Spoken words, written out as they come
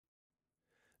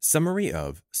Summary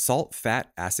of Salt,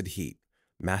 Fat, Acid, Heat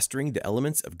Mastering the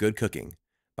Elements of Good Cooking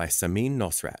by Samin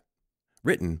Nosrat.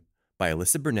 Written by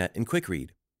Alyssa Burnett in Quick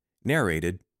Read.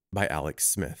 Narrated by Alex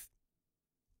Smith.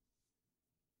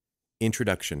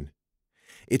 Introduction.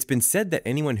 It's been said that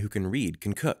anyone who can read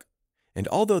can cook. And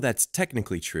although that's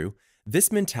technically true,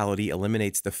 this mentality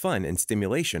eliminates the fun and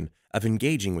stimulation of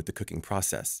engaging with the cooking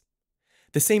process.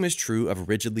 The same is true of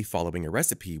rigidly following a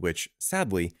recipe, which,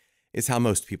 sadly, is how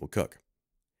most people cook.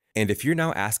 And if you're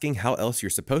now asking how else you're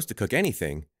supposed to cook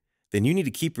anything, then you need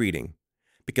to keep reading.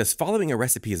 Because following a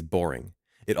recipe is boring.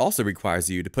 It also requires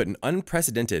you to put an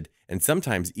unprecedented, and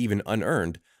sometimes even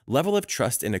unearned, level of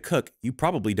trust in a cook you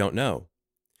probably don't know.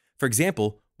 For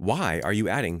example, why are you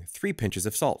adding 3 pinches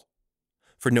of salt?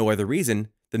 For no other reason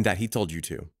than that he told you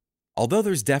to. Although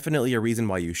there's definitely a reason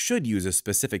why you should use a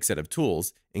specific set of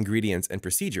tools, ingredients, and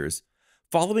procedures,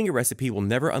 following a recipe will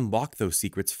never unlock those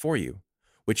secrets for you,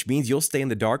 which means you'll stay in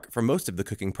the dark for most of the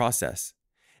cooking process.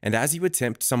 And as you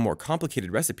attempt some more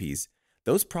complicated recipes,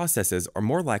 those processes are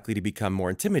more likely to become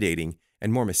more intimidating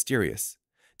and more mysterious,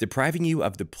 depriving you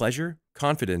of the pleasure,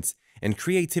 confidence, and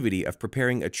creativity of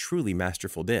preparing a truly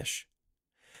masterful dish.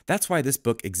 That's why this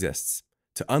book exists,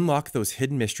 to unlock those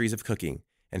hidden mysteries of cooking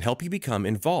and help you become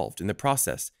involved in the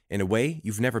process in a way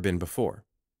you've never been before.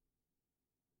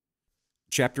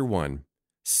 Chapter 1.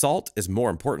 Salt is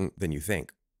more important than you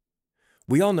think.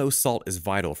 We all know salt is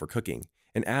vital for cooking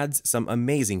and adds some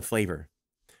amazing flavor.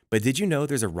 But did you know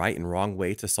there's a right and wrong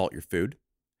way to salt your food?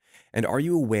 And are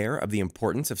you aware of the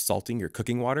importance of salting your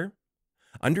cooking water?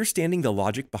 Understanding the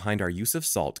logic behind our use of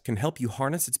salt can help you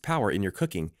harness its power in your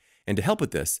cooking, and to help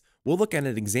with this, we'll look at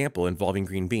an example involving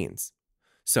green beans.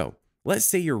 So, let's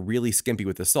say you're really skimpy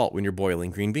with the salt when you're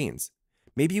boiling green beans.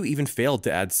 Maybe you even failed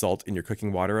to add salt in your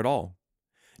cooking water at all.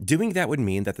 Doing that would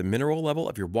mean that the mineral level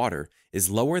of your water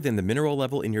is lower than the mineral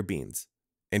level in your beans.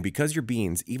 And because your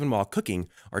beans, even while cooking,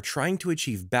 are trying to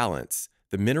achieve balance,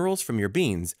 the minerals from your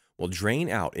beans will drain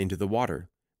out into the water,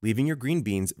 leaving your green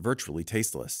beans virtually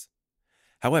tasteless.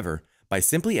 However, by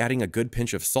simply adding a good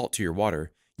pinch of salt to your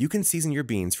water, you can season your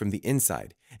beans from the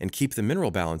inside and keep the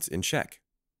mineral balance in check.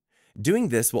 Doing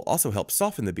this will also help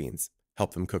soften the beans,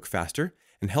 help them cook faster,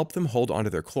 and help them hold onto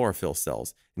their chlorophyll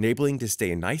cells, enabling to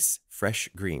stay a nice, fresh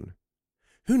green.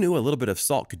 Who knew a little bit of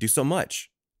salt could do so much?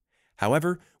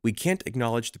 However, we can't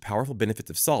acknowledge the powerful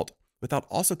benefits of salt without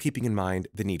also keeping in mind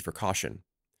the need for caution.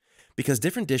 Because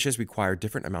different dishes require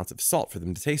different amounts of salt for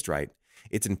them to taste right,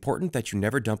 it's important that you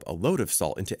never dump a load of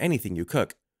salt into anything you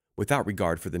cook, without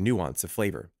regard for the nuance of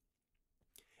flavor.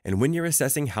 And when you're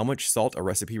assessing how much salt a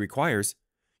recipe requires,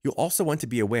 you'll also want to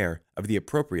be aware of the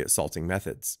appropriate salting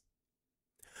methods.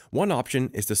 One option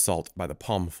is to salt by the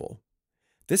palmful.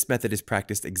 This method is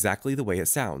practiced exactly the way it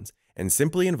sounds, and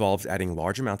simply involves adding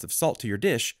large amounts of salt to your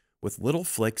dish with little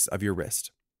flicks of your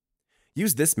wrist.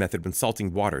 Use this method when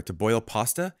salting water to boil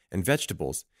pasta and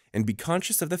vegetables, and be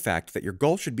conscious of the fact that your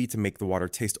goal should be to make the water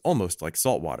taste almost like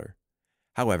salt water.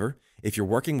 However, if you're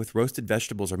working with roasted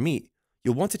vegetables or meat,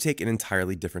 you'll want to take an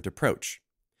entirely different approach.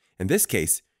 In this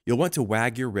case, you'll want to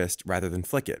wag your wrist rather than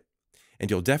flick it,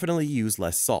 and you'll definitely use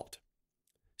less salt.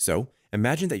 So,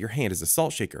 imagine that your hand is a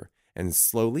salt shaker, and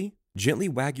slowly, gently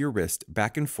wag your wrist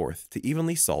back and forth to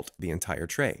evenly salt the entire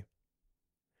tray.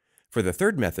 For the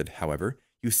third method, however,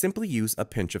 you simply use a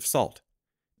pinch of salt.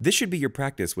 This should be your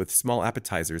practice with small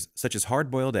appetizers such as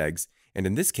hard-boiled eggs, and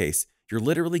in this case, you're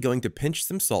literally going to pinch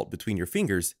some salt between your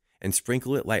fingers and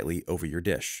sprinkle it lightly over your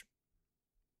dish.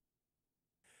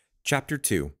 Chapter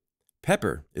 2.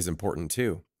 Pepper is important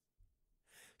too.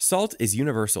 Salt is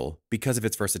universal because of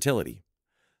its versatility.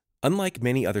 Unlike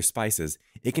many other spices,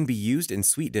 it can be used in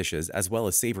sweet dishes as well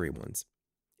as savory ones.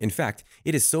 In fact,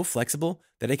 it is so flexible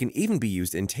that it can even be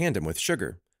used in tandem with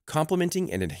sugar,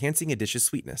 complementing and enhancing a dish's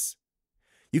sweetness.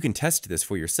 You can test this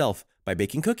for yourself by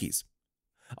baking cookies.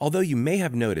 Although you may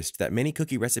have noticed that many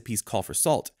cookie recipes call for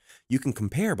salt, you can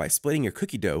compare by splitting your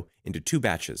cookie dough into 2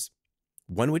 batches,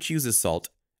 one which uses salt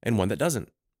and one that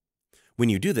doesn't. When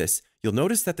you do this, you'll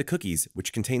notice that the cookies,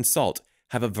 which contain salt,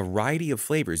 have a variety of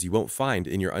flavors you won't find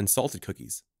in your unsalted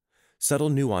cookies. Subtle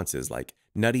nuances like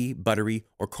nutty, buttery,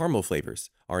 or caramel flavors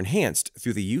are enhanced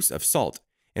through the use of salt,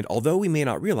 and although we may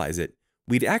not realize it,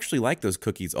 we'd actually like those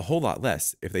cookies a whole lot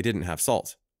less if they didn't have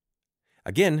salt.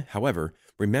 Again, however,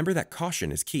 remember that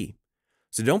caution is key,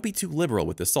 so don't be too liberal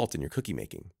with the salt in your cookie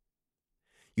making.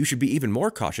 You should be even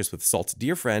more cautious with salt's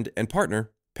dear friend and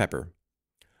partner, pepper.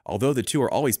 Although the two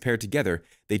are always paired together,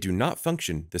 they do not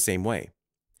function the same way.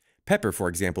 Pepper, for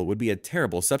example, would be a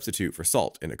terrible substitute for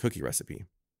salt in a cookie recipe.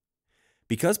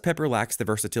 Because pepper lacks the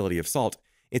versatility of salt,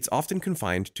 it's often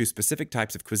confined to specific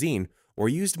types of cuisine or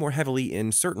used more heavily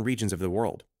in certain regions of the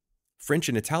world. French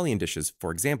and Italian dishes,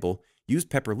 for example, use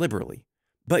pepper liberally,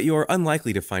 but you're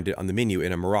unlikely to find it on the menu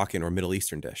in a Moroccan or Middle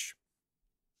Eastern dish.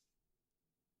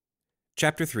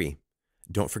 Chapter 3.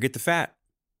 Don't forget the fat.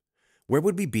 Where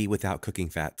would we be without cooking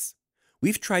fats?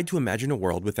 We've tried to imagine a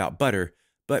world without butter,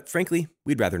 but frankly,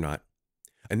 we'd rather not.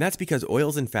 And that's because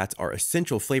oils and fats are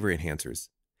essential flavor enhancers.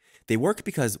 They work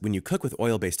because when you cook with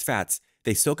oil-based fats,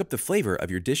 they soak up the flavor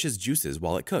of your dish's juices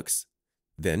while it cooks.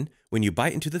 Then, when you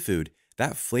bite into the food,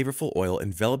 that flavorful oil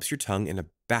envelops your tongue in a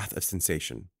bath of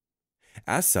sensation.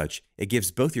 As such, it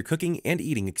gives both your cooking and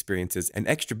eating experiences an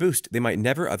extra boost they might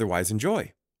never otherwise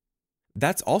enjoy.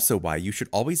 That's also why you should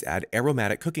always add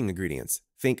aromatic cooking ingredients,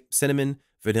 think cinnamon,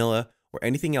 vanilla, or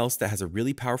anything else that has a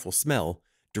really powerful smell,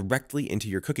 directly into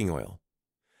your cooking oil.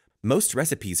 Most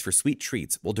recipes for sweet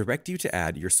treats will direct you to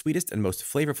add your sweetest and most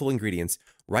flavorful ingredients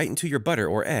right into your butter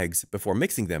or eggs before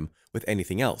mixing them with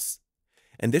anything else.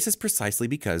 And this is precisely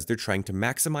because they're trying to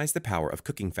maximize the power of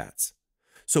cooking fats.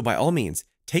 So by all means,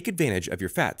 take advantage of your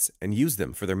fats and use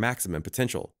them for their maximum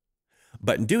potential.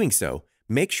 But in doing so,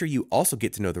 make sure you also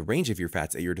get to know the range of your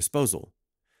fats at your disposal.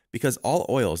 Because all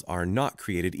oils are not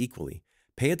created equally,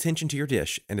 pay attention to your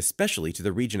dish and especially to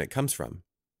the region it comes from.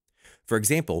 For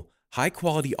example,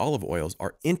 high-quality olive oils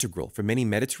are integral for many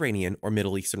Mediterranean or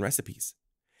Middle Eastern recipes.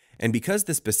 And because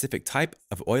the specific type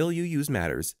of oil you use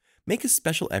matters, make a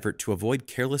special effort to avoid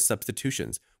careless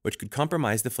substitutions which could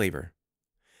compromise the flavor.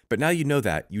 But now you know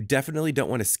that, you definitely don't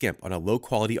want to skimp on a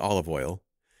low-quality olive oil.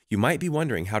 You might be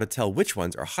wondering how to tell which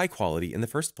ones are high quality in the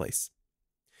first place.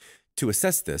 To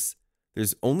assess this,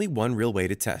 there's only one real way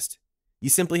to test. You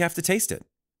simply have to taste it.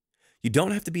 You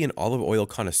don't have to be an olive oil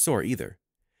connoisseur either.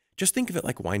 Just think of it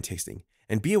like wine tasting,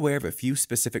 and be aware of a few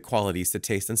specific qualities to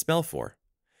taste and smell for.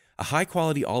 A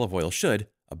high-quality olive oil should,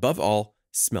 above all,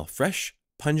 smell fresh,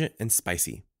 pungent, and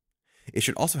spicy. It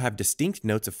should also have distinct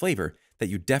notes of flavor that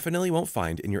you definitely won't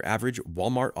find in your average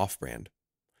Walmart off-brand.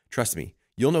 Trust me,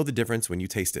 you'll know the difference when you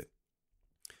taste it.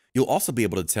 You'll also be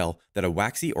able to tell that a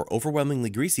waxy or overwhelmingly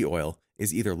greasy oil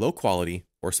is either low quality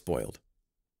or spoiled.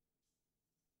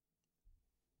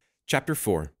 Chapter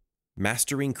 4.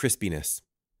 Mastering Crispiness.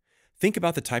 Think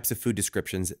about the types of food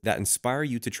descriptions that inspire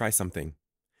you to try something.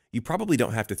 You probably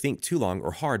don't have to think too long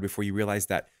or hard before you realize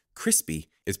that crispy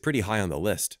is pretty high on the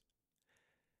list.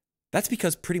 That's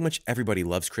because pretty much everybody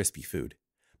loves crispy food,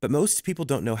 but most people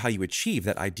don't know how you achieve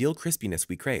that ideal crispiness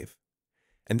we crave.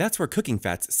 And that's where cooking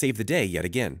fats save the day yet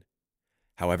again.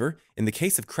 However, in the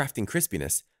case of crafting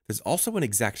crispiness, there's also an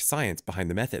exact science behind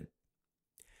the method.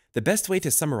 The best way to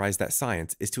summarize that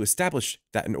science is to establish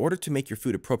that in order to make your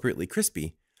food appropriately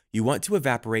crispy, you want to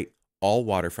evaporate all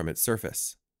water from its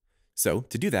surface. So,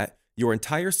 to do that, your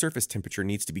entire surface temperature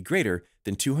needs to be greater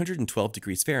than 212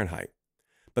 degrees Fahrenheit.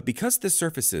 But because the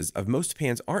surfaces of most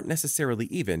pans aren't necessarily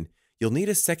even, you'll need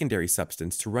a secondary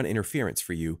substance to run interference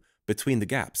for you between the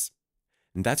gaps.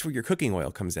 And that's where your cooking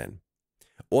oil comes in.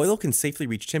 Oil can safely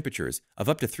reach temperatures of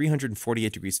up to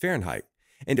 348 degrees Fahrenheit,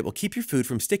 and it will keep your food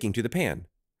from sticking to the pan.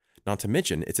 Not to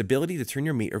mention its ability to turn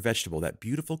your meat or vegetable that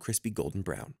beautiful crispy golden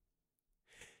brown.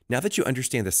 Now that you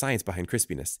understand the science behind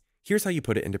crispiness, here's how you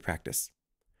put it into practice.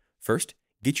 First,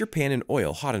 get your pan and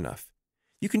oil hot enough.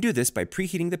 You can do this by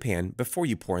preheating the pan before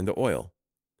you pour in the oil.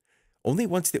 Only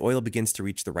once the oil begins to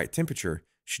reach the right temperature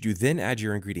should you then add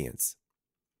your ingredients.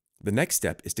 The next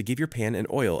step is to give your pan and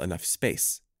oil enough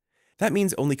space. That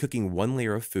means only cooking one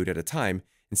layer of food at a time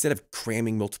instead of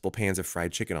cramming multiple pans of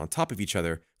fried chicken on top of each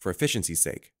other for efficiency's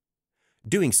sake.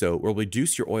 Doing so will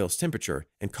reduce your oil's temperature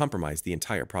and compromise the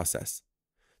entire process.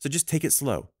 So just take it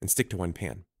slow and stick to one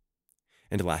pan.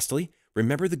 And lastly,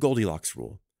 remember the Goldilocks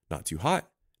rule. Not too hot,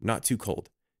 not too cold.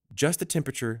 Just a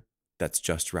temperature that's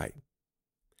just right.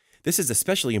 This is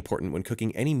especially important when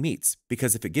cooking any meats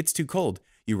because if it gets too cold,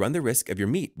 you run the risk of your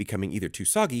meat becoming either too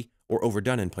soggy or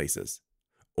overdone in places.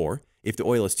 Or, if the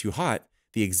oil is too hot,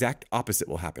 the exact opposite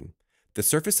will happen. The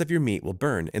surface of your meat will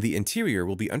burn and the interior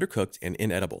will be undercooked and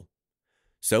inedible.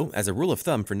 So, as a rule of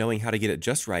thumb for knowing how to get it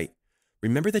just right,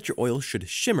 remember that your oil should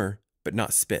shimmer but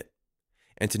not spit.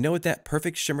 And to know what that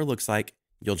perfect shimmer looks like,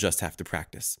 you'll just have to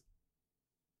practice.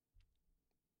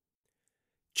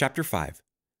 Chapter 5.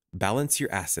 Balance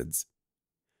your acids.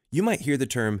 You might hear the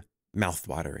term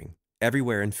mouthwatering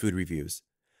everywhere in food reviews,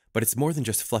 but it's more than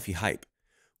just fluffy hype.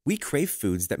 We crave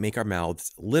foods that make our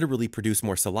mouths literally produce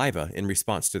more saliva in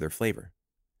response to their flavor.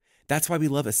 That's why we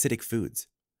love acidic foods.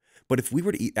 But if we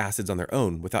were to eat acids on their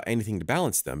own without anything to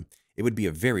balance them, it would be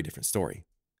a very different story.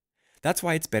 That's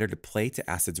why it's better to play to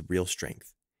acid's real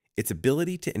strength, its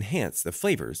ability to enhance the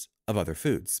flavors of other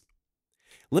foods.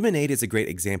 Lemonade is a great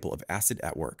example of acid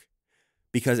at work.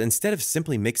 Because instead of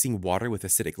simply mixing water with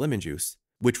acidic lemon juice,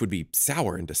 which would be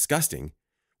sour and disgusting,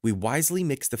 we wisely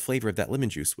mix the flavor of that lemon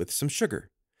juice with some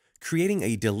sugar, creating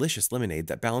a delicious lemonade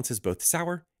that balances both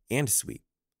sour and sweet.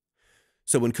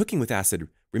 So when cooking with acid,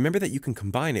 remember that you can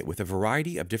combine it with a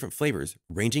variety of different flavors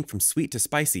ranging from sweet to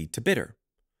spicy to bitter.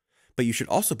 But you should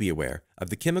also be aware of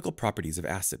the chemical properties of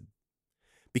acid.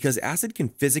 Because acid can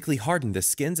physically harden the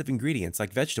skins of ingredients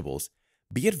like vegetables,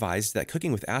 be advised that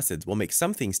cooking with acids will make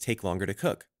some things take longer to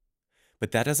cook.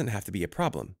 But that doesn't have to be a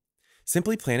problem.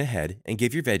 Simply plan ahead and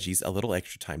give your veggies a little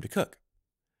extra time to cook.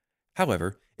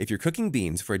 However, if you're cooking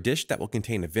beans for a dish that will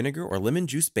contain a vinegar or lemon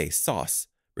juice-based sauce,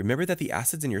 remember that the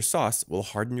acids in your sauce will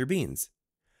harden your beans.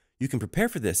 You can prepare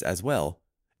for this as well,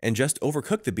 and just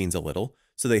overcook the beans a little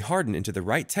so they harden into the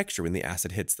right texture when the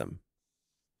acid hits them.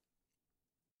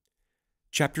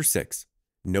 Chapter 6.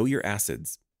 Know your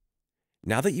acids.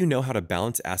 Now that you know how to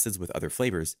balance acids with other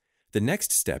flavors, the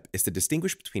next step is to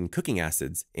distinguish between cooking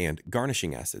acids and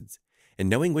garnishing acids, and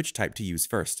knowing which type to use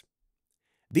first.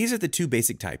 These are the two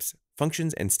basic types,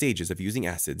 functions, and stages of using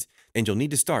acids, and you'll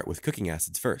need to start with cooking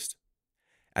acids first.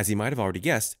 As you might have already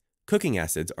guessed, cooking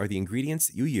acids are the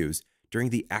ingredients you use during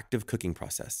the active cooking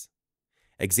process.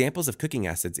 Examples of cooking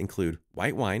acids include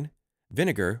white wine,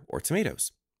 vinegar, or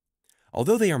tomatoes.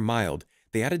 Although they are mild,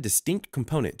 they add a distinct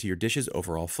component to your dish's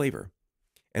overall flavor,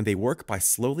 and they work by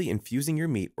slowly infusing your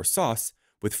meat or sauce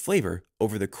with flavor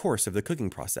over the course of the cooking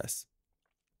process.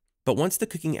 But once the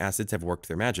cooking acids have worked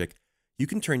their magic, you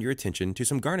can turn your attention to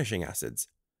some garnishing acids.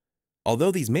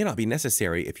 Although these may not be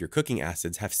necessary if your cooking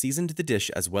acids have seasoned the dish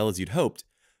as well as you'd hoped,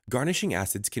 garnishing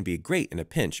acids can be great in a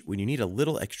pinch when you need a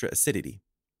little extra acidity.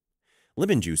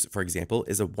 Lemon juice, for example,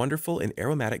 is a wonderful and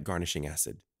aromatic garnishing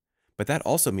acid, but that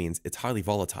also means it's highly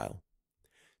volatile.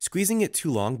 Squeezing it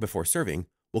too long before serving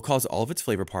will cause all of its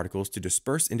flavor particles to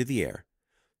disperse into the air,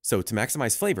 so to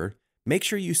maximize flavor, make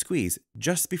sure you squeeze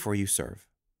just before you serve.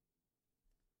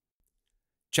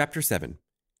 Chapter 7.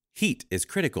 Heat is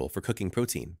critical for cooking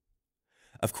protein.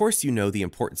 Of course, you know the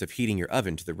importance of heating your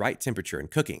oven to the right temperature in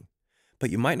cooking, but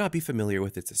you might not be familiar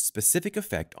with its specific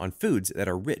effect on foods that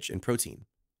are rich in protein.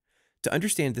 To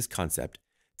understand this concept,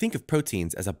 think of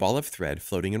proteins as a ball of thread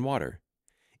floating in water.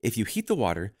 If you heat the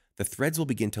water, the threads will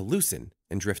begin to loosen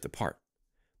and drift apart.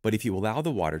 But if you allow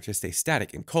the water to stay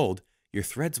static and cold, your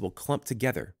threads will clump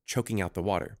together, choking out the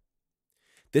water.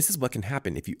 This is what can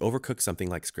happen if you overcook something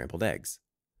like scrambled eggs.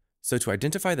 So to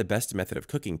identify the best method of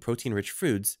cooking protein-rich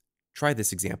foods, try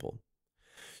this example.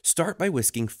 Start by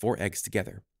whisking 4 eggs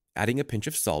together, adding a pinch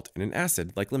of salt and an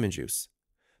acid like lemon juice.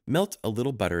 Melt a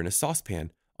little butter in a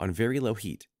saucepan on very low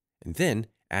heat, and then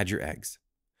add your eggs.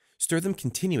 Stir them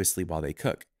continuously while they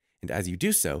cook, and as you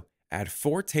do so, add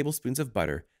 4 tablespoons of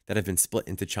butter that have been split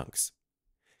into chunks.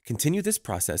 Continue this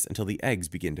process until the eggs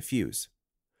begin to fuse.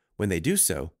 When they do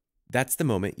so, that's the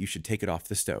moment you should take it off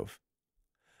the stove.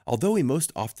 Although we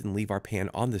most often leave our pan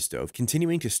on the stove,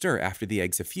 continuing to stir after the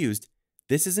eggs have fused,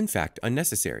 this is in fact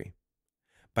unnecessary.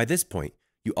 By this point,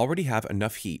 you already have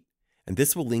enough heat, and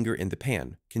this will linger in the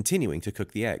pan, continuing to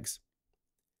cook the eggs.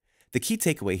 The key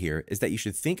takeaway here is that you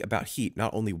should think about heat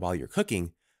not only while you're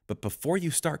cooking, but before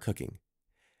you start cooking,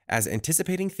 as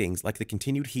anticipating things like the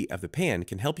continued heat of the pan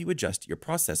can help you adjust your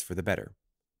process for the better.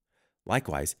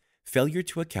 Likewise, failure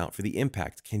to account for the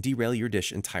impact can derail your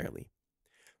dish entirely.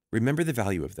 Remember the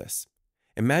value of this.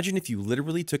 Imagine if you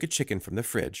literally took a chicken from the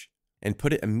fridge and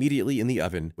put it immediately in the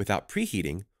oven without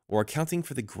preheating or accounting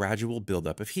for the gradual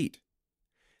buildup of heat.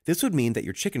 This would mean that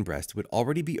your chicken breast would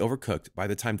already be overcooked by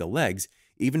the time the legs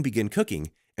even begin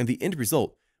cooking, and the end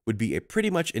result would be a pretty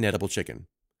much inedible chicken.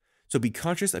 So be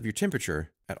conscious of your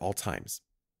temperature at all times.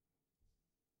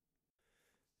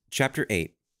 Chapter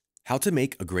 8. How to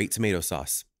make a great tomato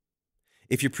sauce.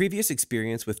 If your previous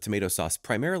experience with tomato sauce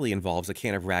primarily involves a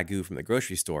can of ragu from the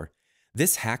grocery store,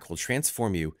 this hack will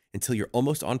transform you until you're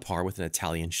almost on par with an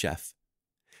Italian chef.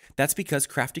 That's because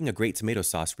crafting a great tomato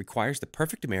sauce requires the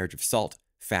perfect marriage of salt,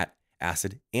 fat,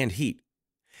 acid, and heat.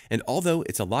 And although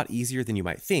it's a lot easier than you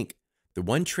might think, the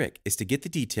one trick is to get the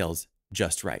details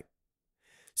just right.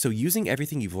 So using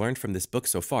everything you've learned from this book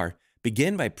so far,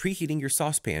 begin by preheating your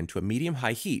saucepan to a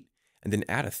medium-high heat and then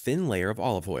add a thin layer of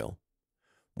olive oil.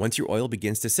 Once your oil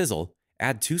begins to sizzle,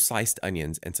 add 2 sliced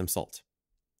onions and some salt.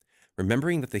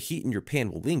 Remembering that the heat in your pan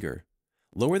will linger,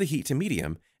 lower the heat to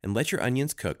medium and let your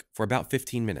onions cook for about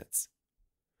 15 minutes.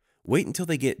 Wait until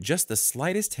they get just the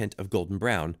slightest hint of golden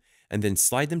brown, and then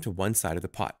slide them to one side of the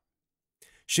pot.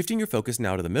 Shifting your focus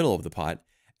now to the middle of the pot,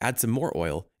 add some more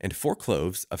oil and 4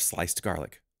 cloves of sliced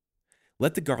garlic.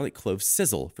 Let the garlic cloves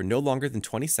sizzle for no longer than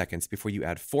 20 seconds before you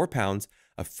add 4 pounds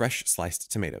of fresh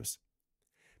sliced tomatoes.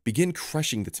 Begin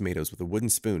crushing the tomatoes with a wooden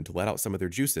spoon to let out some of their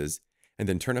juices, and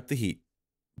then turn up the heat,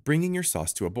 bringing your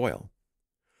sauce to a boil.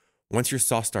 Once your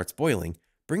sauce starts boiling,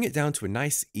 bring it down to a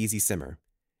nice, easy simmer,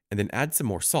 and then add some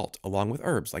more salt along with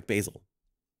herbs like basil.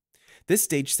 This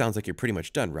stage sounds like you're pretty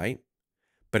much done, right?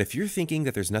 But if you're thinking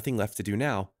that there's nothing left to do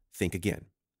now, think again.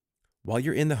 While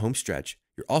you're in the home stretch,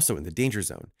 you're also in the danger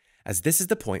zone, as this is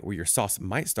the point where your sauce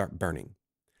might start burning.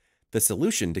 The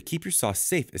solution to keep your sauce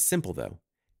safe is simple though.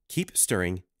 Keep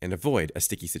stirring and avoid a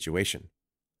sticky situation.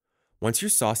 Once your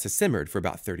sauce has simmered for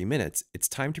about 30 minutes, it's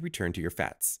time to return to your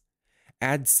fats.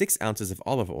 Add 6 ounces of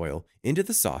olive oil into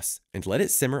the sauce and let it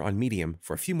simmer on medium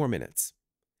for a few more minutes.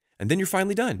 And then you're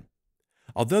finally done.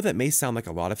 Although that may sound like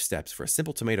a lot of steps for a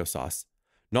simple tomato sauce,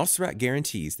 Nosrat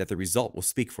guarantees that the result will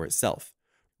speak for itself,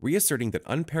 reasserting that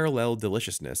unparalleled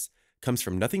deliciousness comes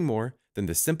from nothing more than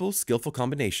the simple, skillful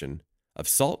combination of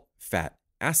salt, fat,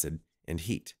 acid, and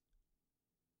heat.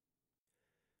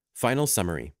 Final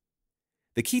summary.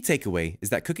 The key takeaway is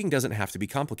that cooking doesn't have to be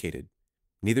complicated.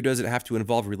 Neither does it have to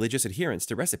involve religious adherence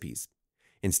to recipes.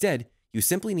 Instead, you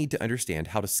simply need to understand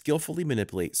how to skillfully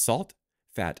manipulate salt,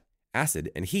 fat,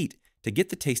 acid, and heat to get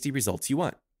the tasty results you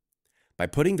want. By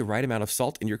putting the right amount of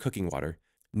salt in your cooking water,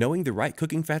 knowing the right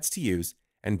cooking fats to use,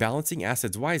 and balancing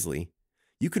acids wisely,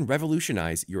 you can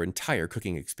revolutionize your entire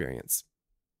cooking experience.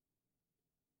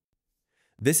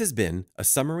 This has been a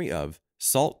summary of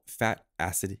Salt, Fat,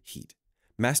 Acid, Heat,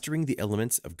 Mastering the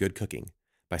Elements of Good Cooking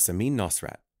by Samin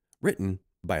Nosrat, written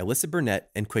by Alyssa Burnett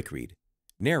and Quick Read,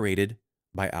 narrated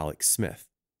by Alex Smith.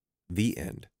 The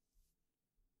end.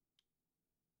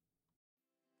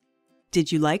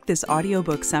 Did you like this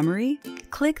audiobook summary?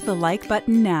 Click the like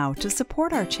button now to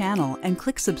support our channel and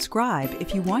click subscribe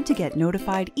if you want to get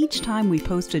notified each time we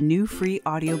post a new free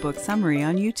audiobook summary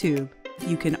on YouTube.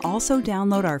 You can also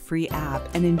download our free app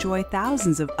and enjoy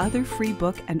thousands of other free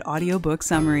book and audiobook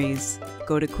summaries.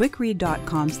 Go to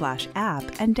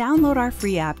quickread.com/app and download our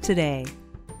free app today.